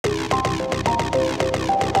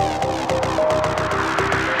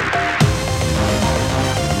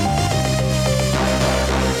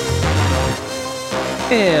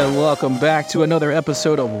And welcome back to another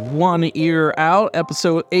episode of One Ear Out,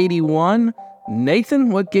 episode 81. Nathan,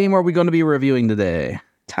 what game are we going to be reviewing today?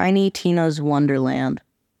 Tiny Tina's Wonderland.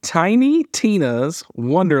 Tiny Tina's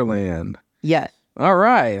Wonderland. Yes. All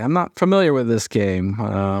right. I'm not familiar with this game.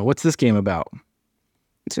 What's this game about?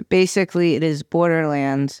 So basically, it is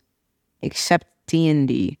Borderlands, except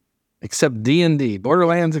D&D. Except D&D.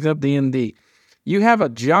 Borderlands except D&D. You have a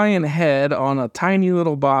giant head on a tiny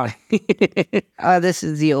little body. This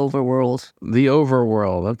is the overworld. The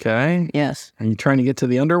overworld, okay. Yes. Are you trying to get to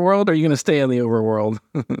the underworld, or are you going to stay in the overworld?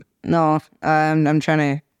 No, I'm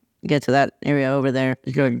trying to get to that area over there.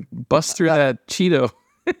 You're going to bust through that Cheeto.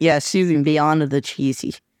 Yes, beyond the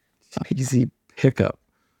cheesy. Cheesy pickup.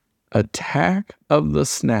 Attack of the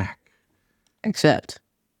Snack. Except.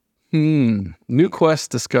 New quest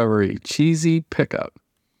discovery. Cheesy pickup.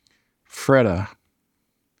 Freda.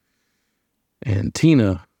 And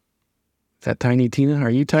Tina. Is that Tiny Tina? Are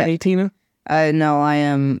you Tiny Tina? No, I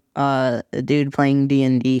am a dude playing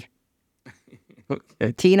D&D.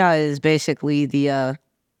 Okay. Tina is basically the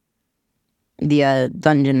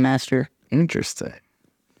dungeon master. Interesting.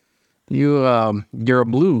 You're a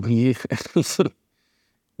blue. You're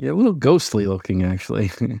a little ghostly looking,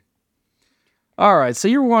 actually. All right, so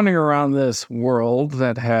you're wandering around this world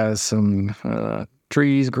that has some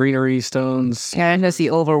trees, greenery, stones. Yeah, that's the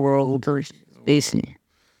overworld, basically.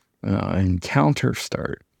 Encounter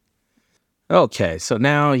start. Okay, so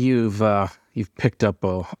now you've picked up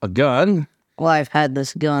a gun. Well, I've had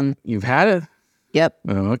this gun. You've had it? Yep.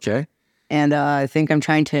 Oh, okay. And I think I'm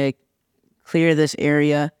trying to clear this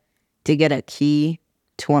area to get a key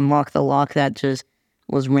to unlock the lock that just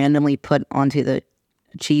was randomly put onto the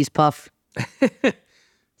cheese puff.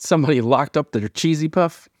 Somebody locked up their cheesy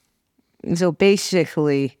puff? So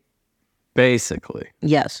basically.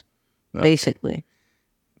 Yes. Okay. Basically.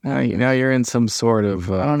 Now you're in some sort of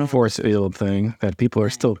force field thing that people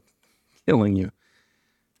are still killing you.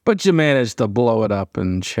 But you managed to blow it up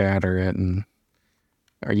and shatter it. And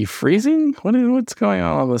are you freezing? What's going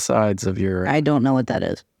on the sides of your... I don't know what that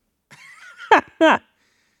is. I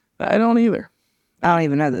don't either. I don't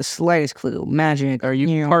even have the slightest clue. Magic. Are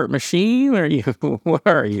you part machine? Or are you... What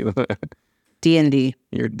are you? D&D.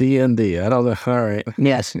 You're D&D. I don't know. All right.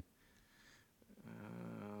 Yes.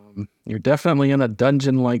 You're definitely in a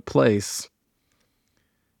dungeon-like place.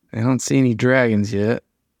 I don't see any dragons yet,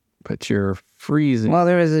 but you're freezing. Well,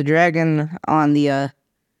 there was a dragon on the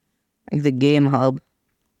game hub.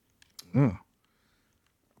 Oh.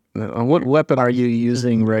 What weapon are you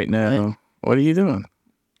using right now? What are you doing?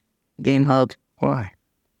 Game hub. Why?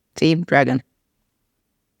 See, dragon.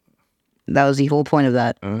 That was the whole point of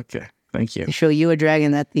that. Okay, thank you. To show you a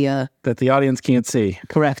dragon that the audience can't see.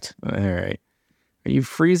 Correct. All right. Are you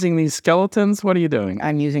freezing these skeletons? What are you doing?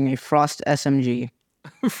 I'm using a Frost SMG.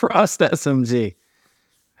 Frost SMG.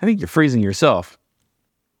 I think you're freezing yourself.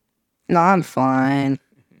 No, I'm fine.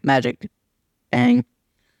 Magic. Bang.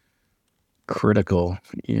 Critical.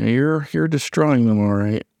 You're destroying them, all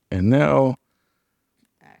right. And now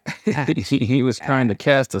he was trying to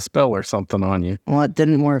cast a spell or something on you. Well, it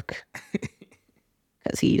didn't work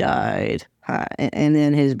because he died, and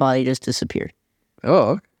then his body just disappeared.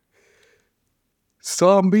 Oh.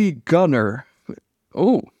 Zombie gunner.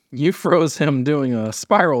 Oh, you froze him doing a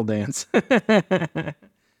spiral dance.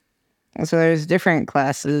 So there's different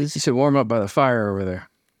classes. You should warm up by the fire over there.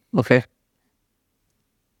 Okay.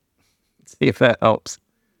 See if that helps.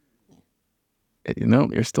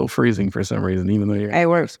 You're still freezing for some reason, even though you're... It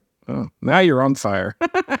works. Oh, now you're on fire.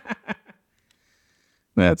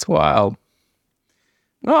 That's wild.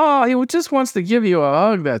 Oh, he just wants to give you a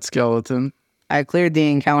hug, that skeleton. I cleared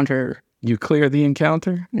the encounter. You cleared the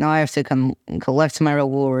encounter? Now I have to collect my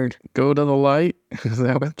reward. Go to the light? Is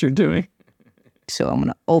that what you're doing? So I'm going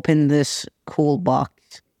to open this cool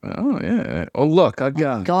box. Oh, yeah. Oh, look, a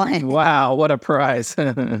gun. Gun. Wow, what a prize.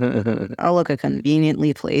 Oh, look, a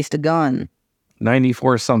conveniently placed gun.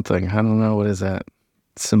 94 something. I don't know. What is that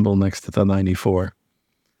symbol next to the 94?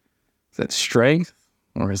 Is that strength?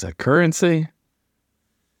 Or is that currency?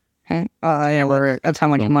 Yeah, that's how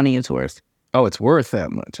much money it's worth. Oh, it's worth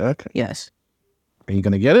that much. Okay. Yes. Are you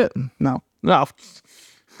going to get it? No. No.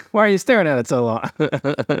 Why are you staring at it so long? I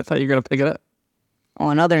thought you were going to pick it up. Oh,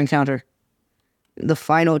 another encounter. The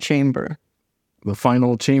final chamber. The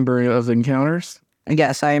final chamber of encounters?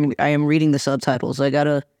 Yes, I am reading the subtitles. I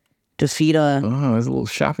gotta defeat a... Oh, there's a little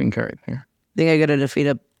shopping cart here. I think I gotta defeat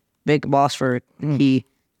a big boss for a key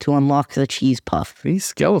to unlock the cheese puff. These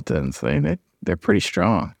skeletons, they're pretty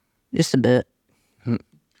strong. Just a bit.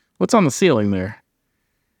 What's on the ceiling there?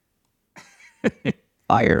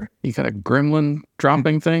 Fire. You got a gremlin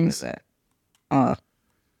dropping things? What is that?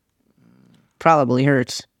 Probably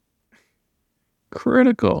hurts.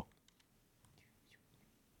 Critical.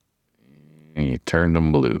 And you turn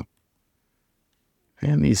them blue.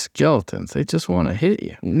 And these skeletons, they just want to hit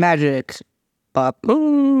you. Magic. Pop.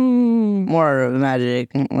 Boom. More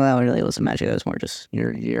magic. Well, it really wasn't magic. It was more just...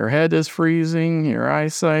 Your head is freezing. Your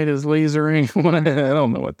eyesight is lasering. I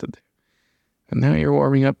don't know what to do. And now you're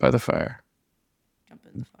warming up by the fire. Jump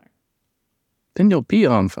in the fire. Then you'll be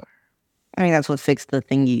on fire. I mean, that's what fixed the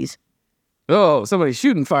thingies. Oh, somebody's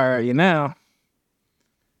shooting fire at you now.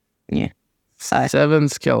 Yeah. 7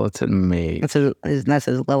 skeleton mage. That's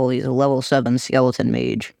his level. He's a level 7 skeleton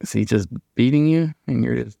mage. Is he just beating you and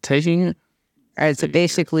you're just taking it? All right, so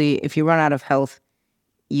basically, if you run out of health,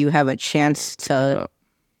 you have a chance to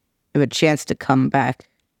come back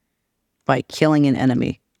by killing an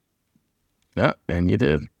enemy. Yeah, and you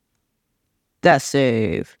did. Death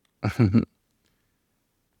save.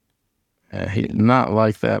 He did not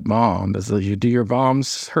like that bomb. Do your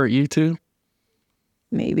bombs hurt you too?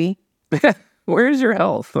 Maybe. Where's your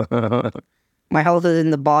health? My health is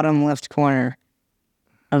in the bottom left corner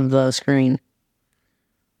of the screen.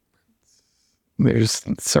 There's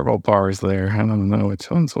several bars there. I don't know which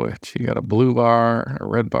one's which. You got a blue bar, a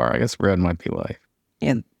red bar. I guess red might be life.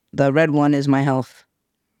 Yeah, the red one is my health.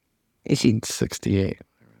 You see, 68.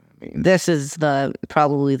 this is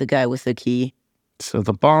probably the guy with the key. So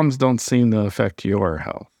the bombs don't seem to affect your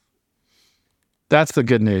health. That's the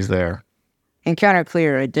good news there. Encounter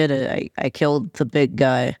clear. I did it. I killed the big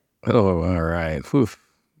guy. Oh, all right. Oof.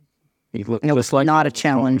 He looked Nope, just like... not a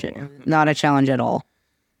challenge. Not a challenge at all.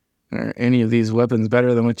 Are any of these weapons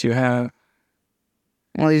better than what you have?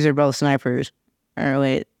 Well, these are both snipers. Or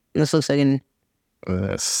wait, this looks like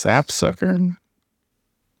A sapsucker?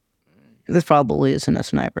 this probably isn't a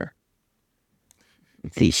sniper.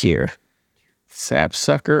 These here.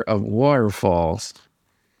 Sapsucker of waterfalls.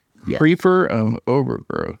 Yes. Creeper of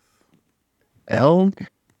overgrowth.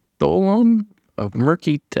 Eldolon of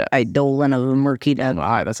murky depth. Eidolon of murky depth.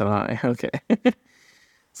 I, that's an I. Okay.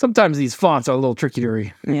 Sometimes these fonts are a little tricky to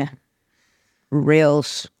read. Yeah. Rail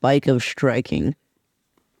spike of striking.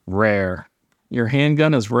 Rare. Your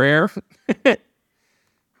handgun is rare? All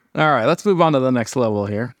right, let's move on to the next level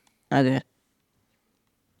here. Okay.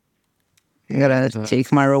 I gotta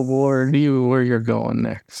take my reward. See where you're going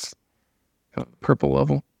next. Purple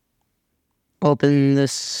level. Open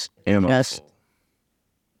this Ammo. chest.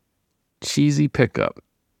 Cheesy pickup.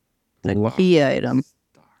 The key item.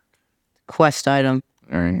 Quest item.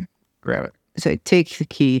 All right, grab it. So take the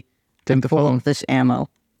key. Take the pull phone. up this ammo.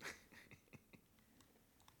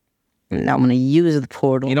 Now I'm gonna use the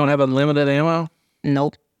portal. You don't have unlimited ammo?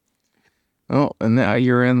 Nope. Oh, and now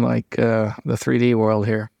you're in like the 3D world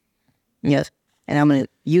here. Yes. And I'm gonna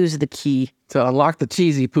use the key. To unlock the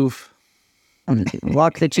cheesy poof. I'm gonna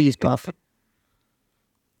lock the cheese puff.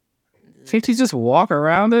 Can't you just walk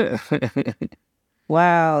around it?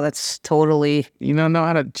 Wow, that's totally You don't know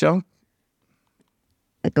how to jump?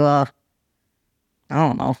 like I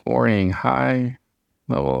don't know. Warning, high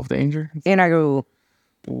level of danger. And I go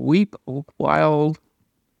Weep wild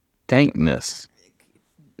dankness.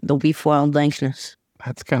 the beef wild dankness.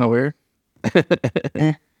 That's kind of weird.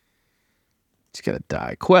 Eh. Just gotta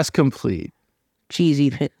die. Quest complete. Cheesy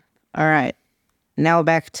pit. Alright. Now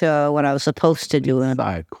back to what I was supposed to do.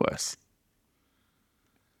 Side quest.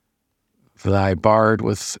 Thy bard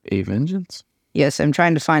with a vengeance. Yes, I'm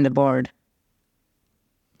trying to find a bard.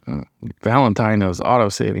 Valentine knows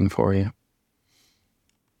auto-saving for you.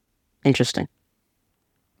 Interesting.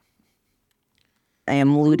 I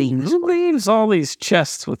am looting. Who leaves all these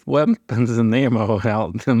chests with weapons and ammo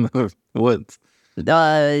out in the woods?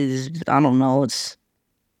 I don't know. It's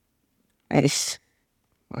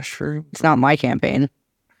Mushroom. it's not my campaign.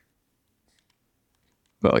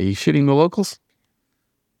 Well, are you shooting the locals?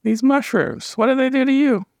 These mushrooms. What did they do to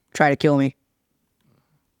you? Try to kill me.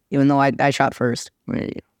 Even though I shot first. There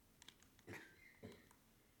you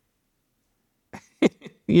go.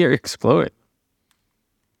 You're exploding.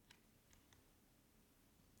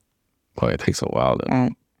 Boy, it takes a while to...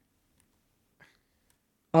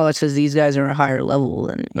 Oh, it says these guys are a higher level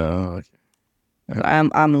than me. Oh, okay.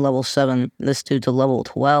 I'm level 7. This dude's a level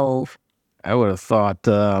 12. I would have thought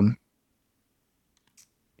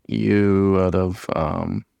you would have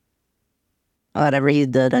Whatever, he's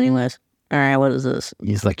dead anyways. Alright, what is this?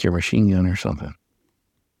 used like your machine gun or something.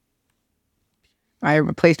 I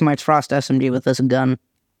replaced my Frost SMG with this gun.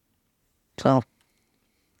 So,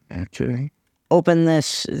 Okay. open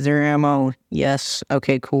this. Is there ammo? Yes.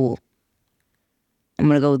 Okay, cool. I'm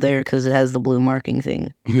gonna go there because it has the blue marking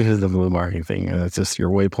thing. It is the blue marking thing. That's just your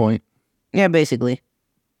waypoint. Yeah, basically.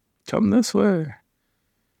 Come this way.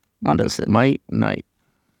 What is it? Might Night.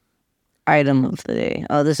 Item of the day.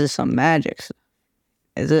 Oh, this is some magic stuff.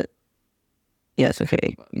 Is it? Yes,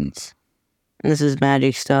 okay. Buttons. This is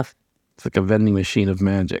magic stuff. It's like a vending machine of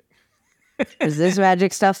magic. Is this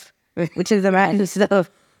magic stuff? Which is the magic stuff?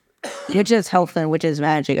 Which is health and which is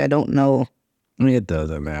magic? I don't know. It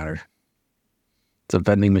doesn't matter. It's a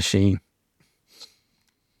vending machine.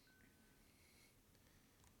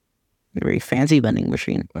 Very fancy vending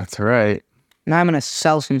machine. That's right. Now I'm gonna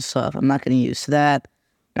sell some stuff. I'm not gonna use that.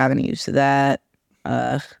 Not gonna use that.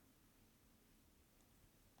 Not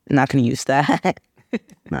gonna use that.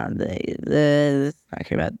 Not this. Not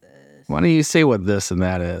care about this. Why don't you say what this and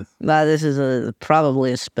that is? This is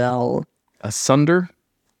probably a spell. Asunder?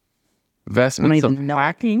 Vestments of even know.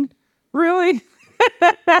 hacking? Really?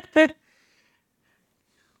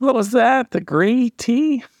 What was that? The gray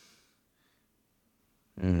tea?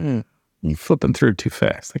 You flipping through too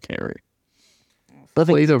fast. I can't read.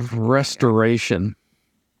 Blade of Restoration.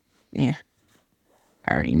 Yeah.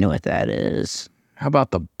 I already know what that is. How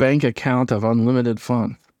about the bank account of unlimited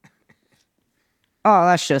funds? Oh,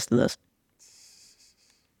 that's just this.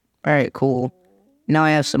 Alright, cool. Now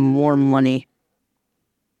I have some more money.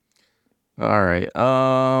 All right.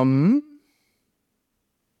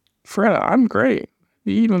 Fred, I'm great.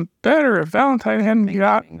 Even better if Valentine hadn't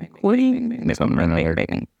got Queen.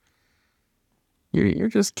 You're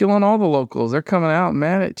just killing all the locals. They're coming out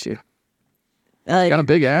mad at you. Got a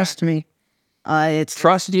big ass. To me. It's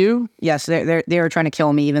Trust you? yes. They are trying to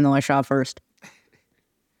kill me, even though I shot first.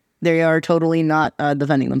 They are totally not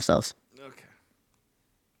defending themselves. Okay.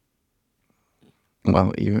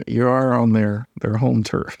 Well, you are on their home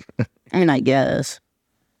turf. I mean, I guess.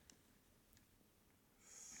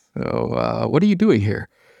 So, what are you doing here?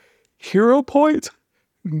 Hero point?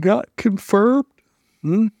 Not confirmed?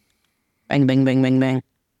 Bang, bang, bang, bang, bang.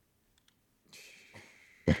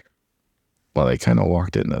 Well, they kind of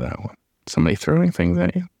walked into that one. Somebody throwing things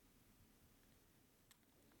at you?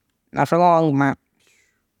 Not for long, man.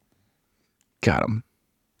 Got him.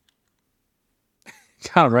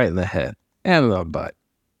 Got him right in the head. And the butt.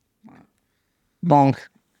 Bonk.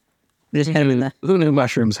 Just hit him in the... Who knew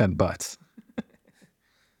mushrooms had butts?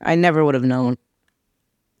 I never would have known.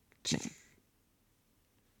 It's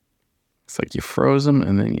like you froze them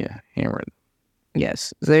and then you hammered them.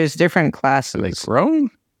 Yes. There's different classes. Are they grown?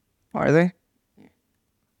 Are they?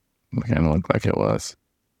 It kind of looked like it was.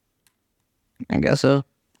 I guess so.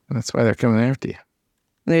 That's why they're coming after you.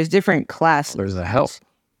 There's different classes. There's a help.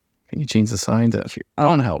 Can you change the sign to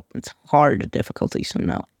on help? It's hard difficulty, so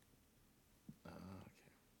no.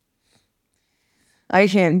 I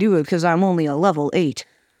can't do it because I'm only a level 8.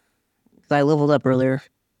 Because I leveled up earlier.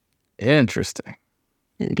 Interesting.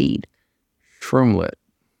 Indeed. Shroomlet.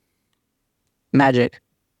 Magic.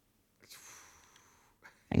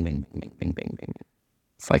 Bang, bang, bang, bang, bang, bang, bang.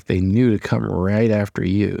 It's like they knew to come right after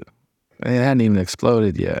you. They hadn't even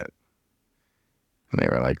exploded yet. And they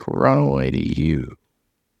were like, run away to you.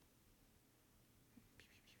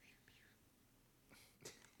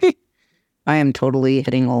 I am totally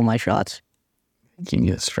hitting all my shots. You can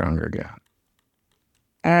get a stronger gun.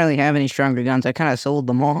 I don't really have any stronger guns. I kind of sold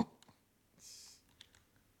them all.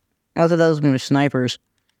 Most of those were snipers.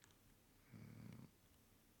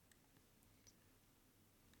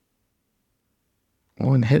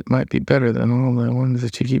 One hit might be better than all the ones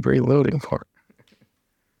that you keep reloading for.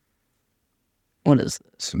 What is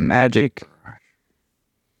this? Magic.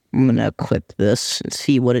 I'm going to equip this and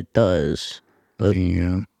see what it does.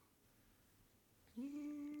 Yeah.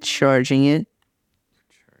 Charging it.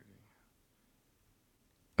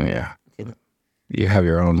 Yeah. You have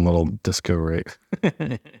your own little disco rate.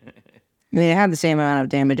 I mean, it had the same amount of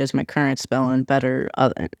damage as my current spell and better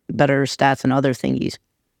stats and other thingies.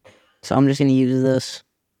 So I'm just going to use this.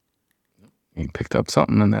 You picked up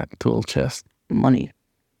something in that tool chest. Money.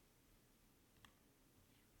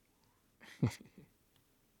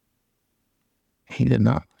 He did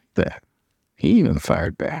not like that. He even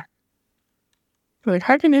fired back. Like,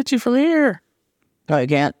 I can hit you from here. Oh, I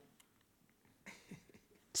can't.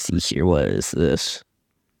 See here, what is this?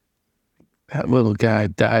 That little guy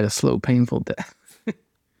died a slow, painful death.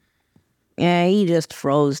 Yeah, he just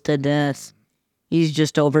froze to death. He's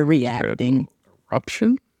just overreacting.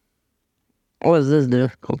 Eruption? What does this do?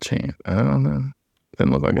 Cold chain. I don't know.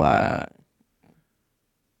 Didn't look like Wow.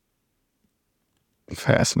 it.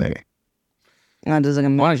 Fascinating. That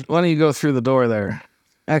doesn't Why don't you go through the door there?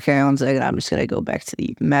 Okay, 1 second. I'm just going to go back to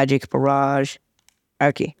the magic barrage.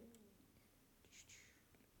 Okay.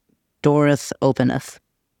 Dooreth openeth.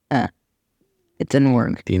 It didn't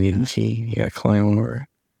work. Do you need a key? You gotta climb over.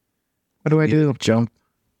 What do I do? Jump.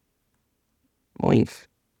 Boink.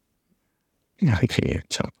 I can't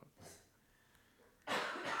jump.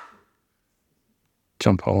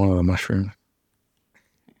 Jump on one of the mushrooms.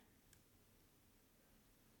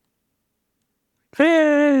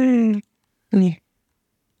 Hey! Yeah.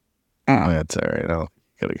 Oh, that's all right. I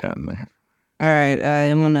could have gotten there. All right,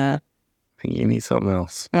 I'm gonna I think you need something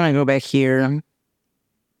else. go back here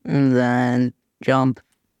and then jump.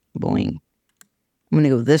 Boing. I'm gonna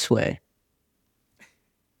go this way.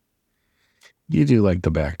 You do like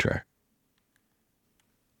the backtrack.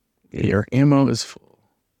 Your ammo is full.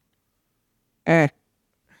 Eh,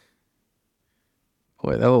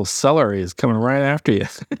 Boy, that little celery is coming right after you.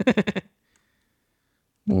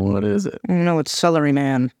 What is it? you know it's celery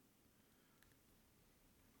man.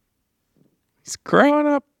 He's growing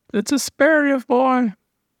up. It's asparagus, boy.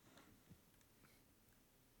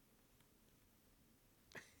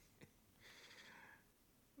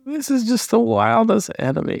 This is just the wildest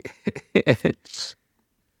enemy.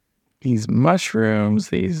 These mushrooms,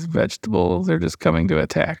 these vegetables, they're just coming to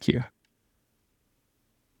attack you.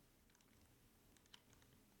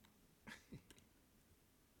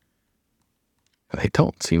 They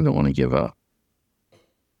don't seem to want to give up.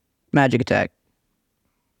 Magic attack.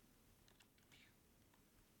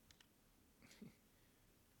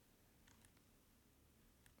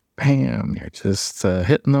 Bam, you're just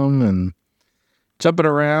hitting them and jumping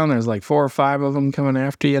around. There's like 4 or 5 of them coming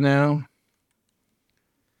after you now.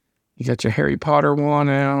 You got your Harry Potter one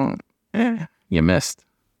out. You missed.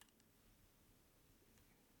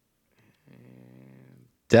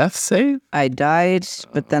 Death save? I died,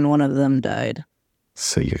 but then one of them died.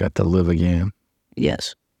 So you got to live again.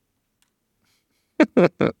 Yes.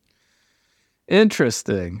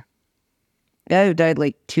 Interesting. I've died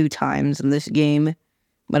like 2 times in this game,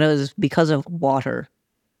 but it was because of water.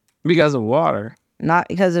 Because of water. Not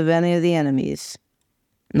because of any of the enemies.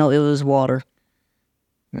 No, it was water.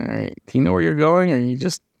 All right. Do you know where you're going, or you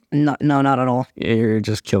just... No, not at all. You're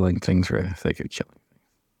just killing things for the sake of killing.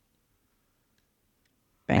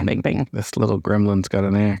 Bang, bang, bang. This little gremlin's got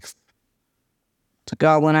an axe. It's a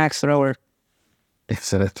goblin axe thrower.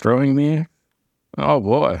 Instead of throwing the axe? Oh,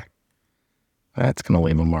 boy. That's going to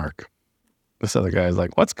leave a mark. This other guy's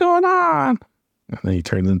like, what's going on? And then he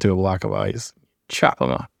turns into a block of ice. Chop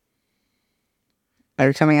him off.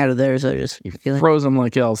 They're coming out of there, so just He feel it. throws him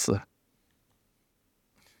like Elsa.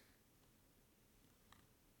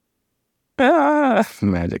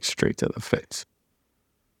 Magic straight to the face.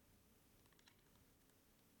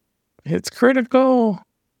 It's critical.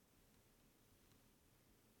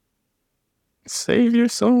 Save your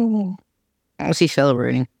soul. What's he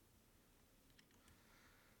celebrating?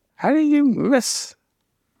 How do you miss?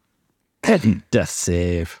 Death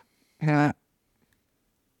save.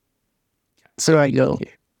 So I go.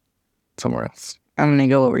 Somewhere else. I'm gonna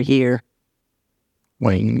go over here.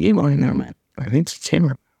 Wait, you might Never mind. I think it's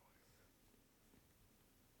camera.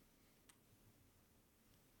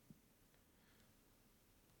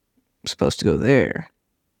 I'm supposed to go there.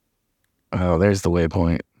 Oh, there's the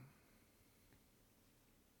waypoint.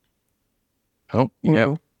 Oh,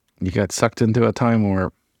 yeah. You got sucked into a time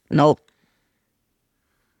warp. Nope.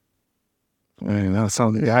 And that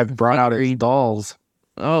sounds like the guy brought out his dolls.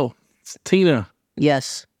 Oh, it's Tina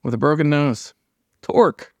Yes. with a broken nose.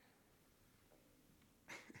 Torque.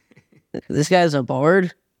 This guy's a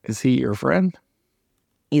bard. Is he your friend?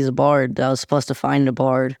 He's a bard. I was supposed to find a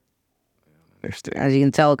bard. Understand. As you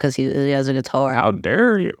can tell, because he has a guitar. How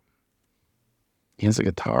dare you? He has a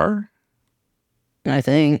guitar? I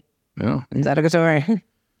think. No, Is that a guitar?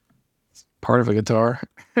 part of a guitar.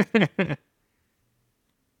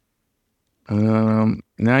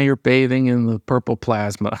 Now you're bathing in the purple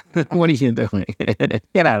plasma. What are you doing?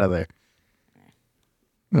 Get out of there.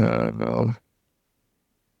 No.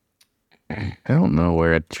 I don't know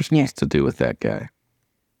where you're supposed to do with that guy.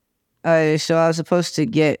 So I was supposed to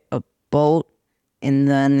get a boat and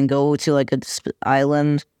then go to like a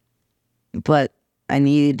island, but I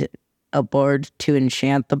need a bard to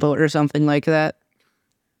enchant the boat or something like that.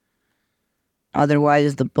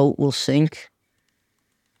 Otherwise, the boat will sink,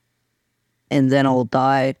 and then I'll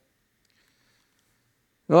die.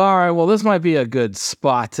 All right, well, this might be a good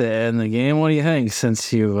spot to end the game. What do you think,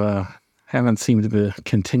 since you haven't seemed to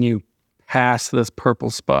continue past this purple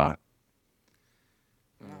spot?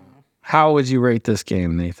 How would you rate this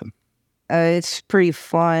game, Nathan? It's pretty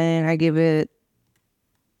fun. I give it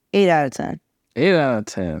 8 out of 10. 8 out of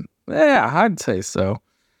 10. Yeah, I'd say so.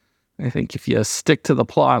 I think if you stick to the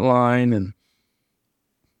plot line and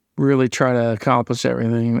really try to accomplish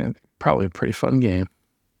everything, it's probably a pretty fun game.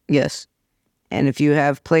 Yes. And if you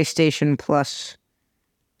have PlayStation Plus,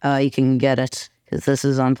 you can get it, because this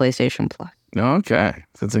is on PlayStation Plus. Okay,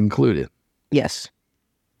 so it's included. Yes.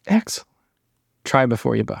 Excellent. Try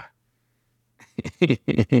before you buy.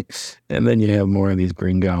 And then you have more of these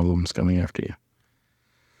green goblins coming after you.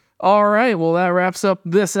 All right, well, that wraps up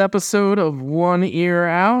this episode of One Ear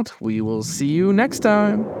Out. We will see you next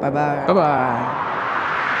time. Bye-bye. Bye-bye.